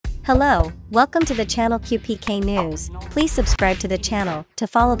Hello, welcome to the channel QPK News. Please subscribe to the channel to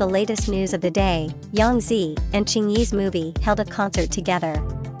follow the latest news of the day. Zi and Cheng Yi's movie held a concert together.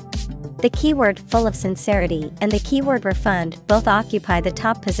 The keyword "full of sincerity" and the keyword "refund" both occupy the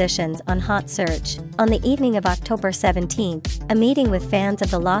top positions on Hot Search. On the evening of October 17th, a meeting with fans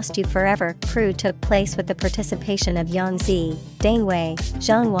of the Lost You Forever crew took place with the participation of Zi, Dang Wei,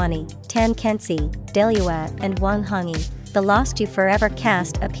 Zhang Wanyi, Tan Kensi, Delua, and Wang Hongyi. The Lost You Forever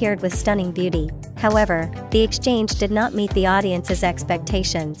cast appeared with stunning beauty. However, the exchange did not meet the audience's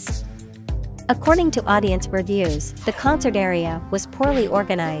expectations. According to audience reviews, the concert area was poorly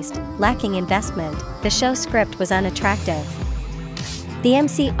organized, lacking investment, the show script was unattractive. The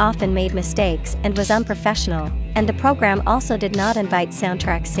MC often made mistakes and was unprofessional, and the program also did not invite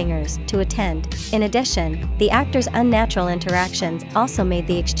soundtrack singers to attend. In addition, the actors' unnatural interactions also made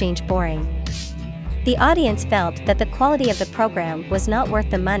the exchange boring. The audience felt that the quality of the program was not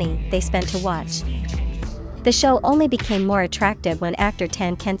worth the money they spent to watch. The show only became more attractive when actor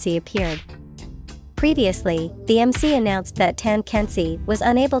Tan Kensi appeared. Previously, the MC announced that Tan Kensi was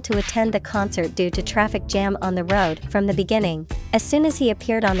unable to attend the concert due to traffic jam on the road from the beginning. As soon as he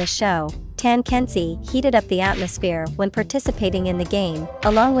appeared on the show, Tan Kensi heated up the atmosphere when participating in the game,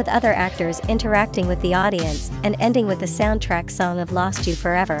 along with other actors interacting with the audience and ending with the soundtrack song of Lost You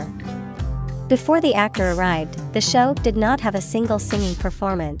Forever. Before the actor arrived, the show did not have a single singing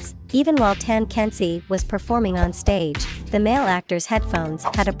performance. Even while Tan Kensi was performing on stage, the male actor's headphones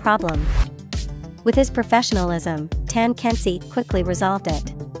had a problem. With his professionalism, Tan Kensi quickly resolved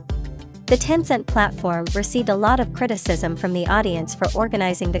it. The Tencent platform received a lot of criticism from the audience for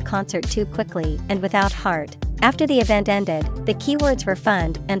organizing the concert too quickly and without heart. After the event ended, the keywords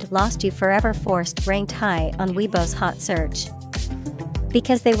 "refund" and "Lost You Forever" ranked high on Weibo's Hot Search.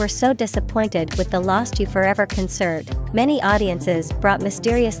 Because they were so disappointed with the Lost You Forever concert, many audiences brought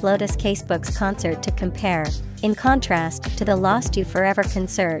Mysterious Lotus Casebook's concert to compare. In contrast to the Lost You Forever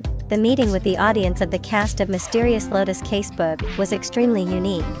concert, the meeting with the audience of the cast of Mysterious Lotus Casebook was extremely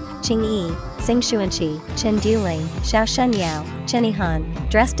unique. Cheng Yi, Xing Xuanqi, Chen Duling, Xiao Shenyao, Chen Yihan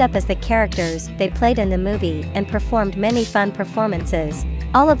dressed up as the characters they played in the movie and performed many fun performances,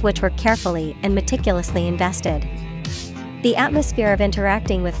 all of which were carefully and meticulously invested. The atmosphere of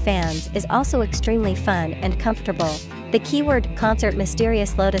interacting with fans is also extremely fun and comfortable. The keyword "concert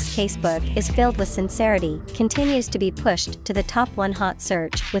Mysterious Lotus Casebook" is filled with sincerity, continues to be pushed to the top 1 Hot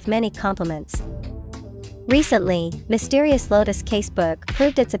Search with many compliments. Recently, Mysterious Lotus Casebook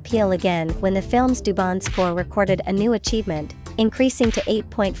proved its appeal again when the film's Dubon score recorded a new achievement, increasing to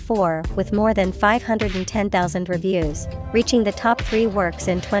 8.4 with more than 510,000 reviews, reaching the top 3 works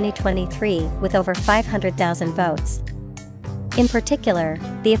in 2023 with over 500,000 votes. In particular,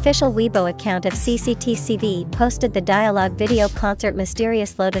 the official Weibo account of CCTCV posted the dialogue video "Concert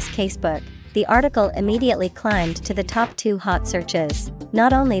Mysterious Lotus Casebook." The article immediately climbed to the top 2 hot searches.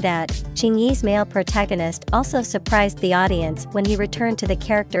 Not only that, Cheng Yi's male protagonist also surprised the audience when he returned to the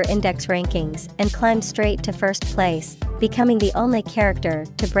character index rankings and climbed straight to first place, becoming the only character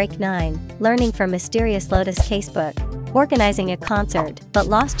to break 9, learning from Mysterious Lotus Casebook, organizing a concert, but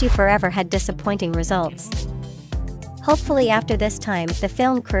Lost You Forever had disappointing results. Hopefully after this time the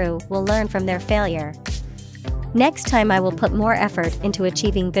film crew will learn from their failure. Next time I will put more effort into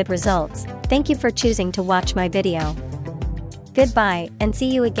achieving good results. Thank you for choosing to watch my video. Goodbye, and see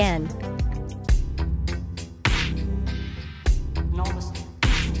you again.